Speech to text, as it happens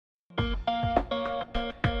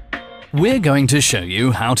We're going to show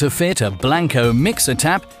you how to fit a Blanco mixer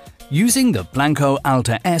tap using the Blanco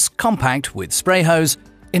Alta S Compact with spray hose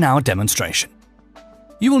in our demonstration.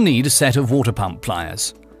 You will need a set of water pump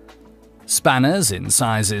pliers, spanners in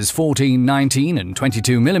sizes 14, 19 and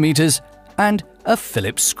 22 mm, and a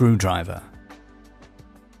Phillips screwdriver.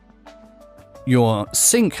 Your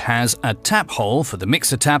sink has a tap hole for the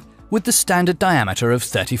mixer tap with the standard diameter of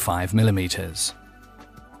 35 mm.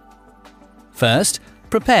 First,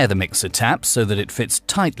 prepare the mixer tap so that it fits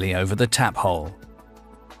tightly over the tap hole.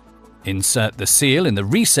 Insert the seal in the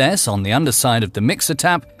recess on the underside of the mixer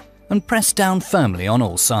tap and press down firmly on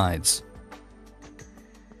all sides.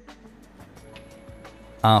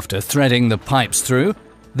 After threading the pipes through,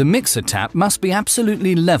 the mixer tap must be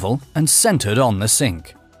absolutely level and centered on the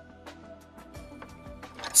sink.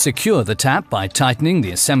 Secure the tap by tightening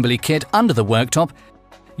the assembly kit under the worktop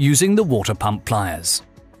using the water pump pliers.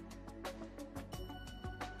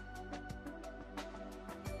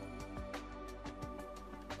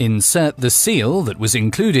 Insert the seal that was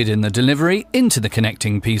included in the delivery into the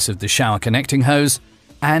connecting piece of the shower connecting hose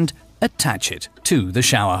and attach it to the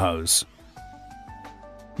shower hose.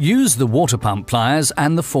 Use the water pump pliers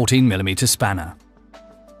and the 14 mm spanner.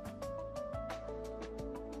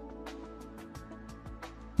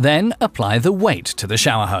 Then apply the weight to the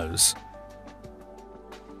shower hose.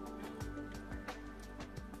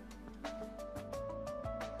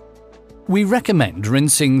 We recommend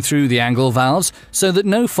rinsing through the angle valves so that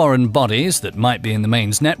no foreign bodies that might be in the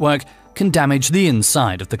mains network can damage the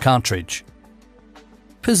inside of the cartridge.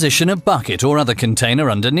 Position a bucket or other container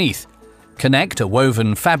underneath. Connect a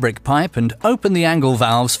woven fabric pipe and open the angle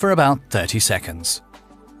valves for about 30 seconds.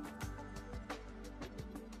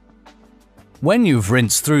 When you've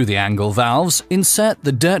rinsed through the angle valves, insert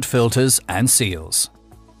the dirt filters and seals.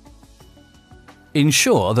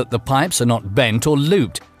 Ensure that the pipes are not bent or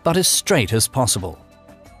looped, but as straight as possible.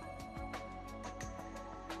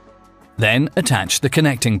 Then attach the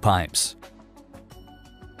connecting pipes.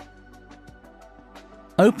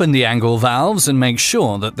 Open the angle valves and make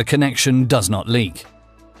sure that the connection does not leak.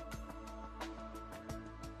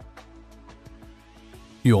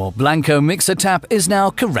 Your Blanco mixer tap is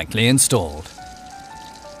now correctly installed.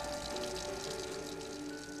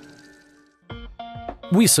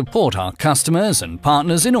 We support our customers and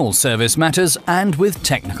partners in all service matters and with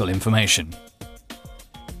technical information.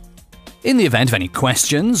 In the event of any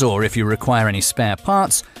questions or if you require any spare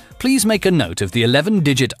parts, please make a note of the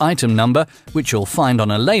 11-digit item number which you'll find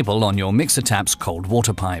on a label on your mixer tap's cold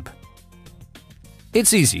water pipe.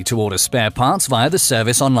 It's easy to order spare parts via the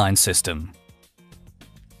service online system.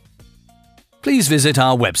 Please visit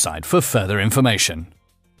our website for further information.